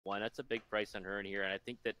1. That's a big price on her in here, and I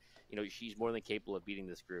think that she's more than capable of beating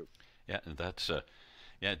this group. Yeah, and that's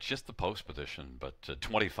yeah, it's just the post position, but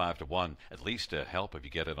 25 to 1, at least to help if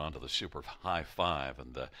you get it onto the super high five.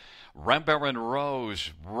 And Rambaran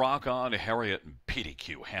Rose, Rock On, Harriet, and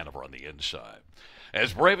PDQ Hanover on the inside.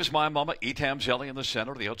 As Brave as My Mama, Etam Zelly in the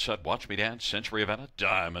center. The outside, Watch Me Dance, Century Event,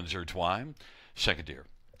 Diamonds Are Twine. Second year,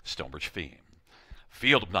 Stonebridge Theme.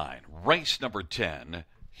 Field of 9, race number 10.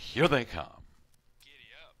 Here they come.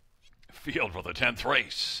 Field for the 10th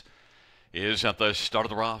race is at the start of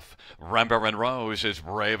the rough. Rambaran Rose is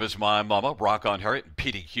Brave as My Mama, Rock On Harriet, and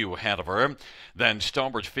PDQ Hanover. Then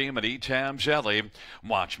Stonebridge Theme and Etam Zelly,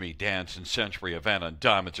 Watch Me Dance, and Century Event, and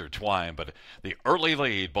Diamonds Are Twine. But the early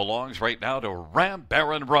lead belongs right now to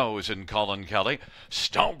Rambaran Rose and Colin Kelly.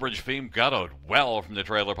 Stonebridge Theme got out well from the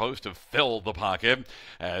trailer post to fill the pocket.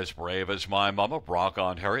 As Brave as My Mama, Rock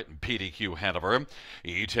On Harriet, and PDQ Hanover.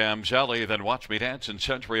 Etam Zelly, then Watch Me Dance, and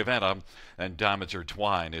Century Event, and Diamonds Are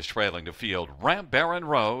Twine is trailing to field. Rambaran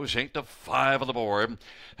Rose, 8 to 5 on the board,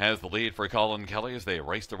 has the lead for Colin Kelly as they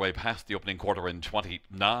race their way past the opening quarter in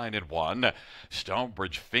 29 and 1.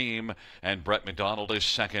 Stonebridge Theme and Brett McDonald is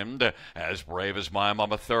second, as Brave as My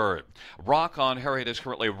Mama third. Rock On Harriet is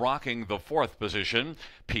currently rocking the fourth position.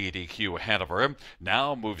 PDQ Hanover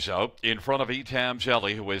now moves out in front of Etam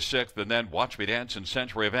Zelly, who is sixth, and then Watch Me Dance and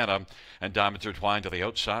Century Event, and Diamonds Are Twine to the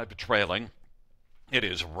outside, but trailing. It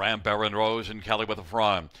is Rambaran Rose and Kelly with the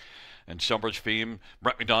front. And Stonebridge Theme,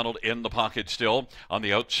 Brett McDonald in the pocket still. On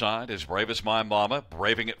the outside is Brave as My Mama,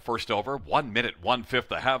 braving it first over. 1 minute, 1/5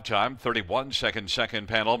 the halftime. 31-second second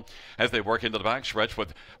panel as they work into the backstretch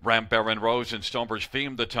with Rambaran Rose and Stonebridge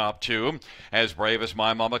Theme the top two. As Brave as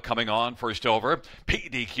My Mama coming on first over.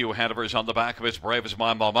 PDQ Hanover's on the back of his Brave as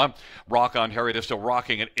My Mama. Rock On Harriet is still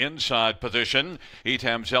rocking an inside position.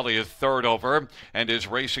 Etam Zelly is third over and is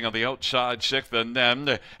racing on the outside sixth, and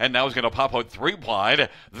now he's going to pop out 3 wide.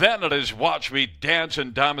 Then it is Watch Me Dance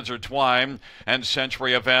and Diamonds Are Twine and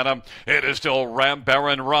Century Event. It is still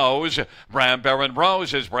Rambaran Rose. Rambaran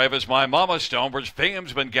Rose is Brave as My Mama. Stonebridge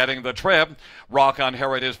Theme's been getting the trip. Rock On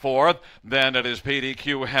Harriet is fourth. Then it is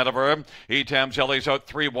PDQ Hanover. Etam Zelly's out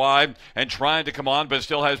 3 wide and trying to come on, but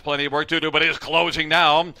still has plenty of work to do, but is closing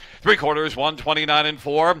now. 3/4, 129 and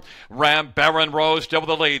 4. Rambaran Rose still with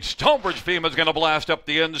the lead. Stonebridge Theme is going to blast up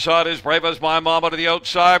the inside as Brave as My Mama to the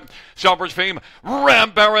outside. Stonebridge Theme,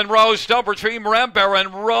 Rambaran Rose. Stonebridge Theme,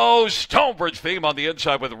 Rambaran Rose. Stonebridge Theme on the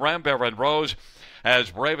inside with Rambaran Rose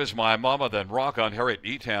as Brave as My Mama, then Rock On Harriet,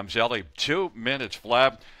 Etam Zelly. 2 minutes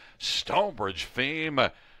flat. Stonebridge Theme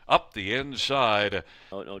up the inside.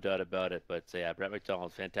 No doubt about it. But yeah, Brett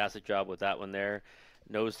McDonald, fantastic job with that one there.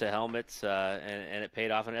 Nose to helmets, and it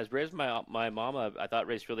paid off. And as Brave as my Mama, I thought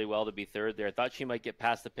raced really well to be third there. I thought she might get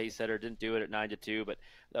past the pace setter. Didn't do it at 9 to 2, but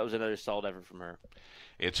that was another solid effort from her.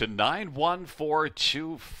 It's a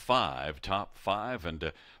 9-1-4-2-5, top 5.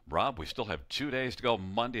 And Rob, we still have 2 days to go,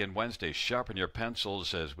 Monday and Wednesday. Sharpen your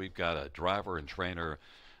pencils as we've got a driver and trainer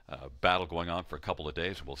battle going on for a couple of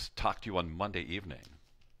days. We'll talk to you on Monday evening.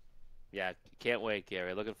 Yeah, can't wait,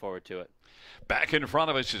 Gary. Looking forward to it. Back in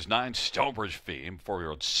front of us is 9 Stonebridge Theme,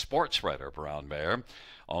 4-year-old sports writer, brown mare,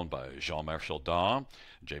 owned by Jean Marchaldon.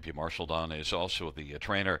 J.P. Marchaldon is also the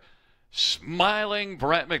trainer. Smiling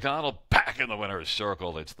Brett McDonald back in the winner's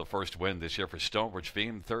circle. It's the first win this year for Stonebridge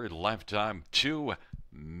Theme, third lifetime, 2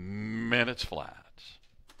 minutes flat.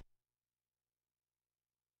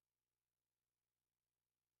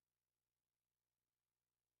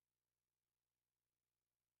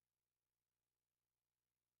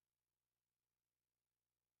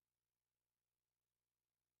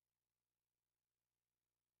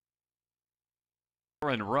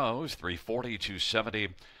 And Rose, 340, 270.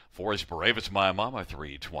 For his Brave as My Mama,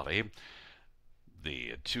 320.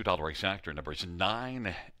 The $2 exactor numbers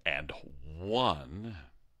 9 and 1.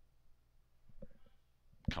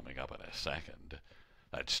 Coming up in a second.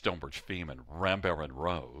 That's Stonebridge Theme and Rambaran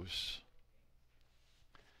Rose.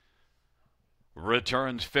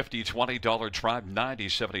 Returns $50, $20 Tribe,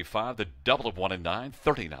 90.75. The double of 1 and 9,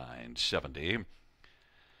 39.70.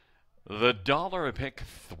 The dollar pick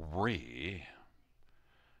 3.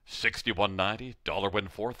 61.90, dollar win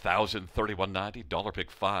 4, 1,031.90, dollar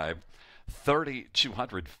pick 5,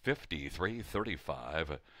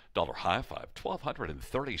 3,253.35, dollar high 5,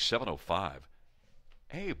 1,237.05.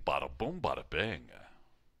 Hey, bada boom, bada bing.